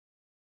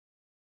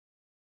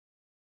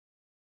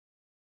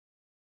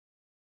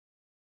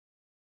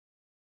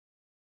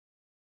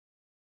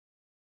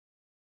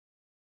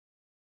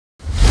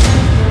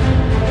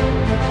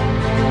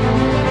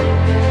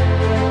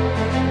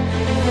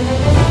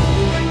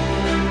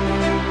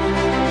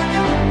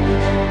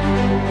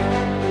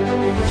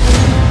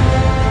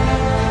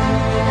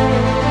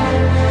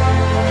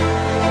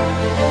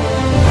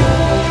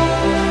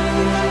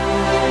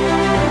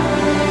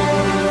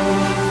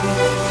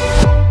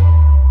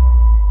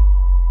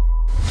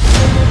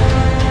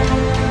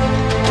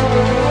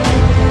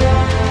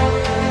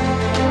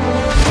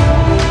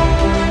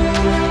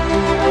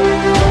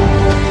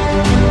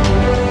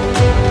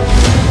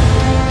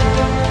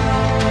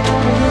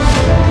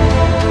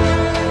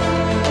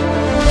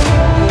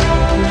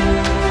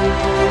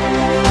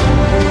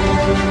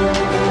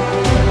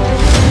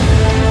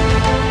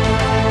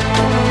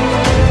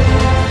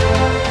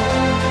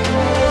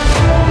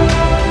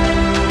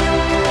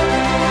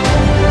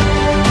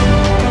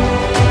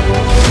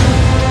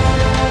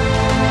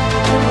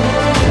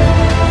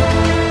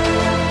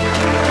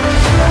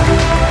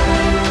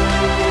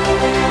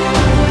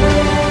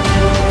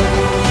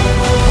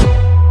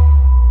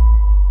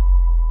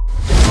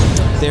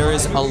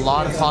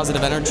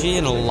positive energy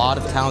and a lot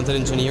of talented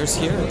engineers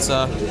here. It's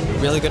a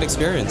really good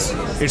experience.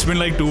 It's been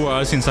like 2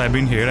 hours since I've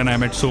been here, and I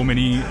met so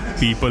many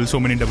people, so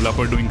many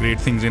developers doing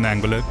great things in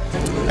Angular.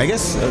 I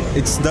guess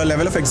it's the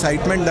level of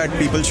excitement that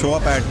people show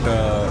up at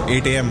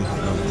 8 a.m.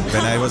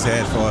 When I was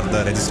here for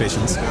the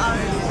registrations.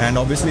 And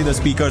obviously the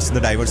speakers,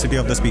 the diversity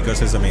of the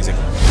speakers is amazing.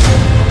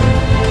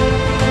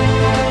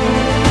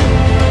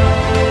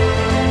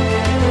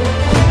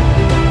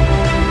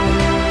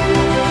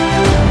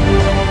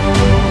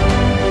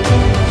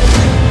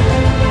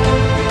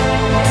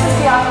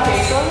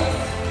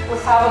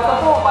 Have a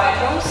couple of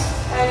items,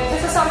 and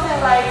this is something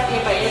like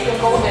eBay. You can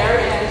go there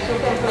and you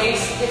can place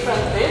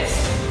different bids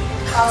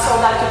so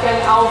that you can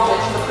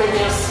outbid the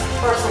previous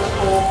person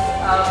who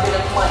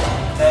bid money.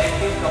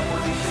 Directive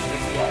composition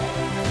API.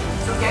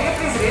 So can you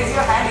please raise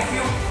your hand if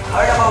you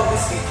heard about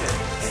this feature?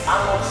 It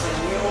unlocks a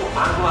new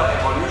Angular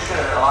evolution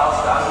and allows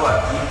the Angular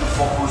team to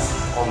focus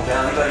on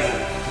delivering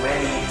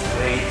many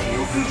great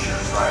new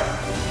features, right?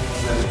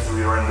 Then it's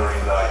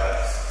re-rendering the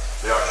items.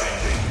 They are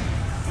changing.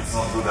 It's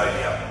not a good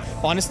idea.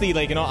 Honestly,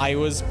 I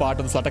was part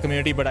of the Flutter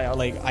community, but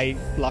I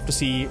love to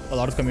see a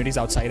lot of communities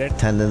outside it.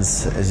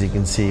 Attendance, as you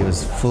can see,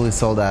 was fully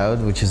sold out,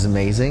 which is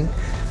amazing.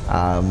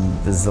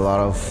 There's a lot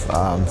of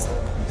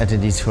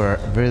attendees who are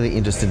really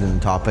interested in the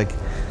topic.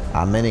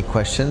 Many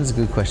questions,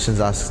 good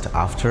questions asked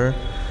after.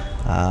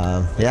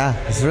 Yeah,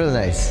 it's really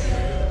nice.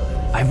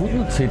 I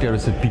wouldn't say there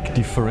is a big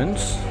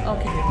difference.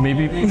 Okay.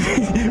 Maybe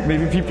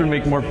people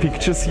make more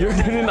pictures here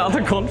than in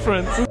other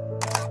conferences.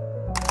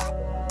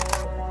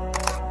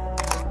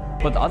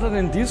 But other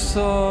than this,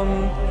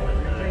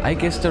 I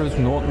guess there is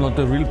not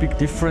a real big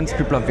difference.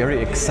 People are very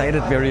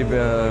excited,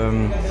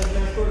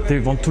 they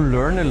want to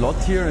learn a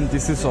lot here, and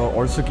this is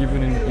also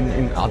given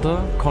in other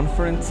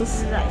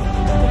conferences.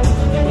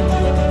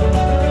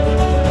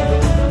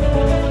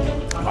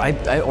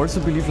 I also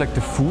believe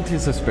the food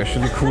is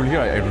especially cool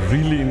here. I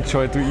really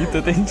enjoy to eat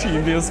at NG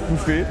India's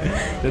buffet.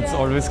 That's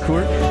always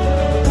cool.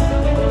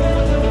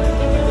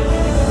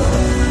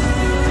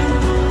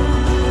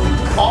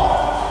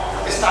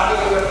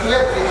 We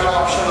have an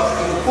option of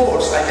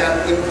imports. I can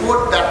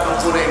import that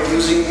component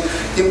using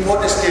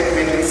import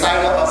statement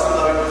inside of a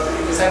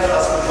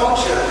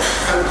function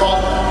and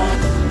call that.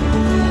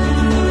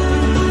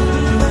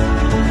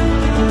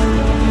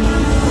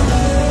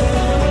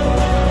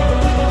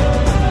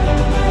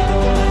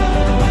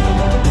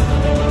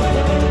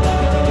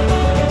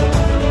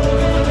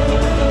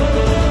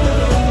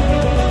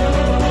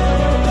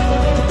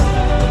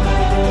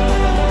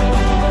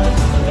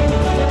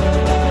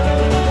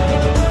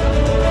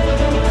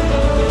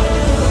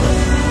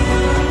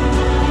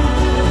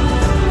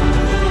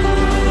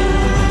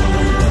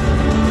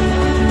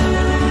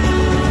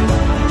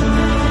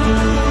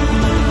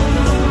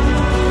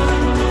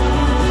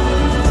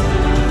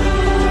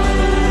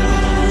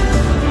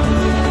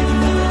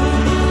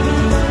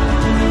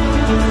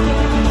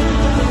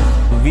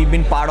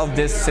 Been part of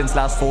this since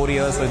last 4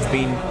 years, so it's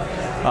been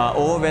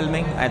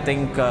overwhelming. I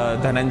think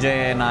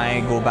Dhananjay and I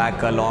go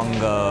back a long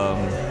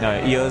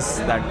years.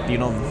 That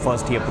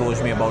first he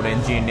approached me about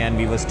NG India, and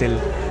we were still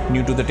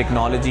new to the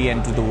technology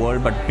and to the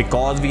world. But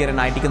because we are an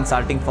IT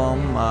consulting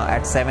firm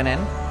at 7N,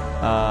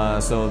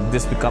 so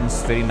this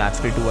becomes very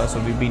natural to us.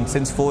 So we've been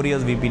since 4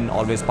 years. We've been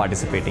always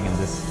participating in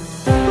this.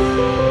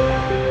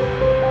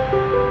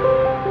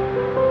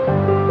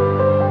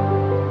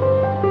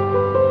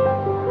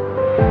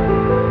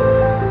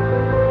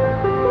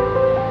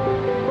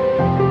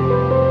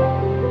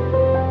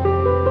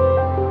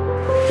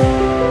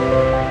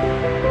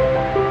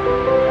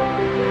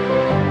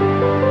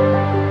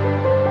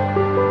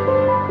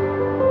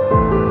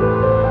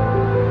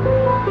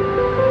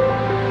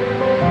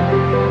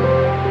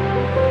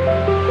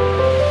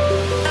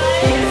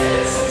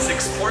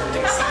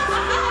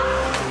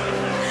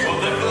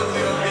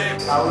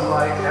 I would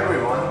like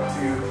everyone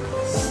to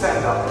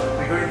stand up.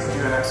 We're going to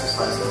do an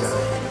exercise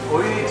together.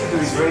 All you need to do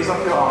is raise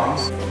up your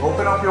arms,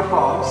 open up your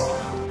palms.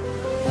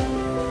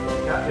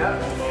 Yeah.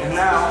 And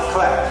now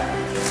clap.